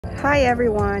Hi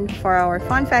everyone! For our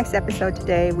Fun Facts episode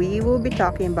today, we will be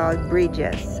talking about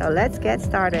bridges. So let's get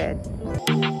started.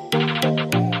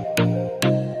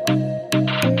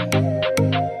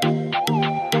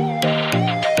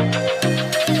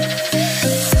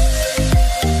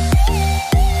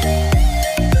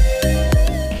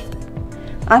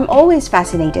 I'm always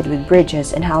fascinated with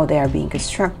bridges and how they are being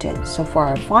constructed. So for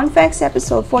our Fun Facts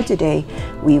episode for today,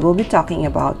 we will be talking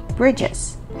about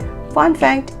bridges. Fun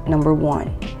fact number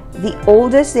 1. The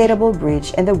oldest datable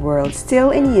bridge in the world still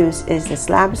in use is the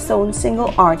slabstone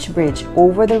single-arch bridge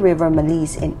over the river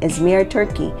Malis in Izmir,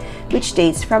 Turkey, which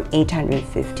dates from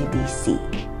 850 BC.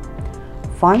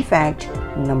 Fun fact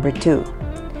number 2.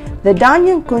 The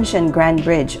Danyang Kunshan Grand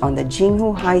Bridge on the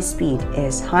Zhuhai High Speed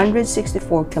is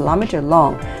 164 km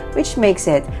long, which makes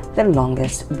it the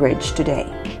longest bridge today.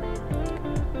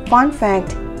 Fun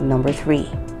fact number 3.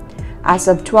 As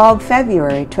of 12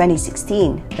 February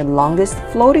 2016, the longest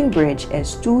floating bridge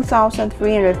is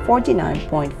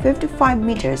 2,349.55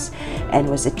 meters and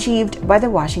was achieved by the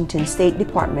Washington State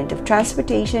Department of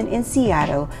Transportation in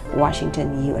Seattle,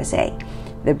 Washington, USA.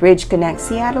 The bridge connects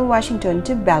Seattle, Washington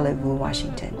to Bellevue,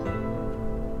 Washington.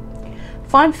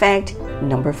 Fun fact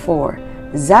number 4.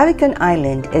 Zavikan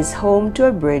Island is home to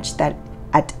a bridge that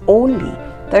at only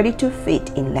 32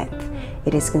 feet in length.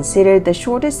 It is considered the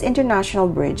shortest international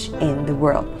bridge in the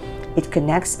world. It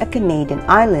connects a Canadian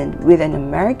island with an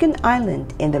American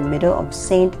island in the middle of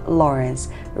St. Lawrence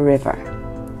River.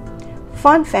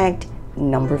 Fun fact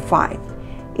number 5.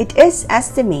 It is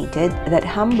estimated that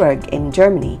Hamburg in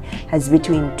Germany has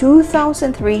between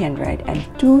 2,300 and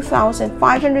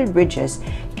 2,500 bridges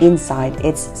inside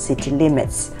its city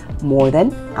limits, more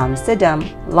than Amsterdam,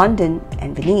 London,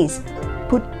 and Venice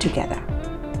put together.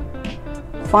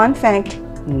 Fun fact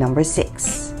number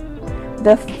 6.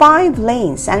 The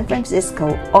 5-lane San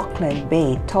Francisco Auckland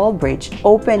Bay Toll Bridge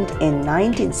opened in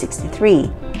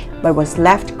 1963 but was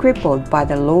left crippled by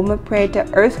the Loma Prieta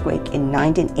earthquake in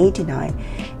 1989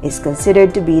 is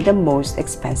considered to be the most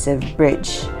expensive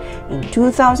bridge. In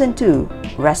 2002,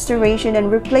 restoration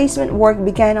and replacement work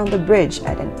began on the bridge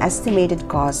at an estimated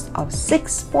cost of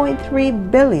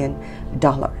 $6.3 billion.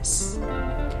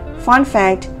 Fun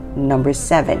fact number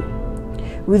 7.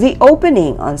 With the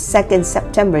opening on 2nd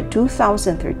September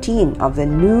 2013 of the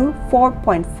new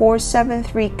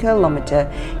 4.473-kilometer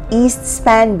east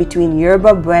span between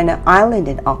Yerba Buena Island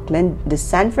and Auckland, the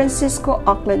San Francisco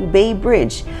Auckland Bay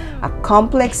Bridge, a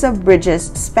complex of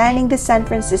bridges spanning the San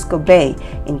Francisco Bay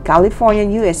in California,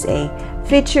 USA,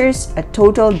 features a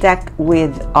total deck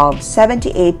width of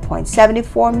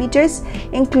 78.74 meters,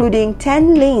 including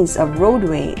 10 lanes of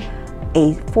roadway,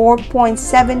 a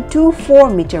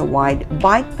 4.724 meter wide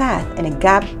bike path, and a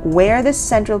gap where the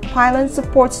central pylon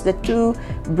supports the two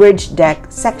bridge deck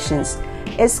sections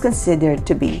is considered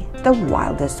to be the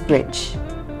wildest bridge.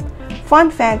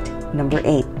 Fun fact number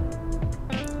 8.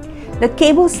 The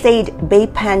cable-stayed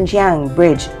Panjang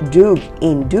Bridge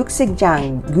in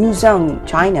Duxijiang, Guizhou,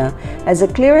 China, has a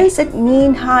clearance at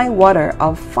mean high water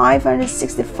of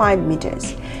 565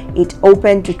 meters. It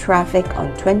opened to traffic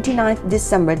on 29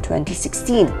 December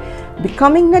 2016,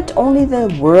 becoming not only the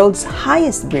world's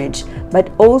highest bridge,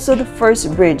 but also the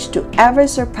first bridge to ever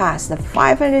surpass the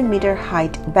 500-meter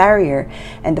height barrier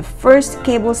and the first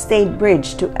cable-stayed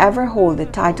bridge to ever hold the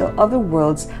title of the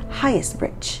world's highest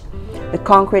bridge. The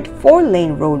concrete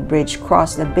 4-lane road bridge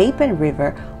crossed the Beipan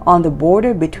River on the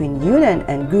border between Yunnan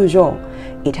and Guizhou.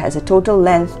 It has a total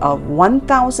length of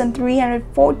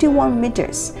 1,341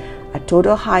 meters, a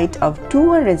total height of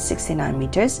 269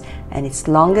 meters, and its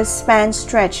longest span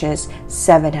stretches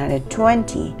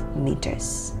 720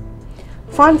 meters.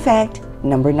 Fun fact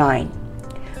number 9.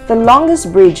 The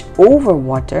longest bridge over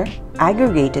water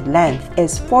aggregated length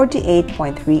is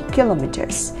 48.3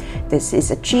 kilometers. This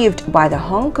is achieved by the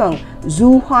Hong Kong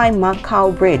Zhuhai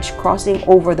Macau Bridge crossing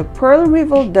over the Pearl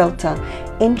River Delta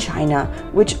in China,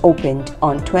 which opened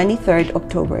on 23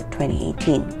 October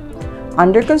 2018.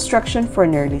 Under construction for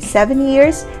nearly 7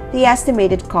 years, the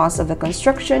estimated cost of the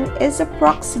construction is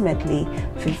approximately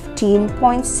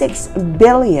 $15.6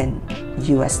 billion.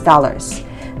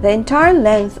 The entire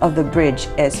length of the bridge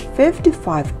is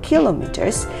 55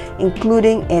 kilometers,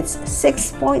 including its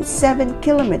 6.7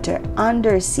 kilometer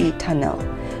undersea tunnel.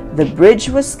 The bridge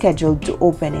was scheduled to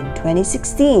open in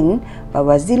 2016 but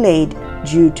was delayed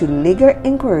due to legal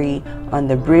inquiry on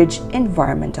the bridge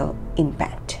environmental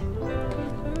impact.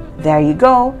 There you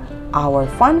go, our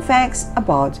fun facts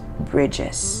about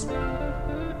bridges.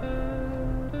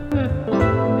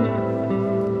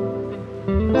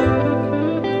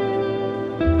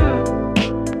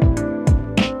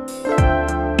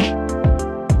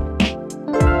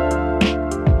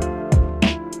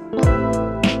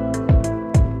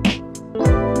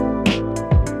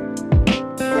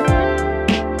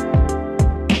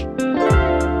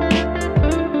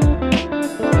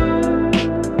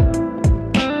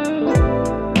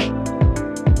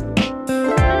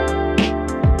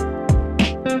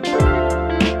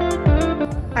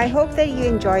 that you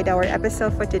enjoyed our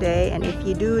episode for today, and if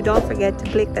you do, don't forget to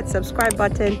click that subscribe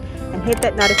button and hit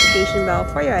that notification bell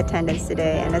for your attendance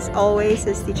today. And as always,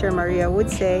 as Teacher Maria would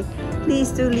say,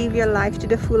 please do live your life to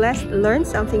the fullest, learn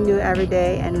something new every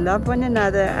day, and love one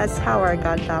another as how our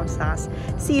God loves us.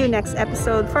 See you next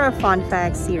episode for a fun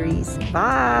fact series.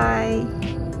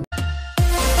 Bye!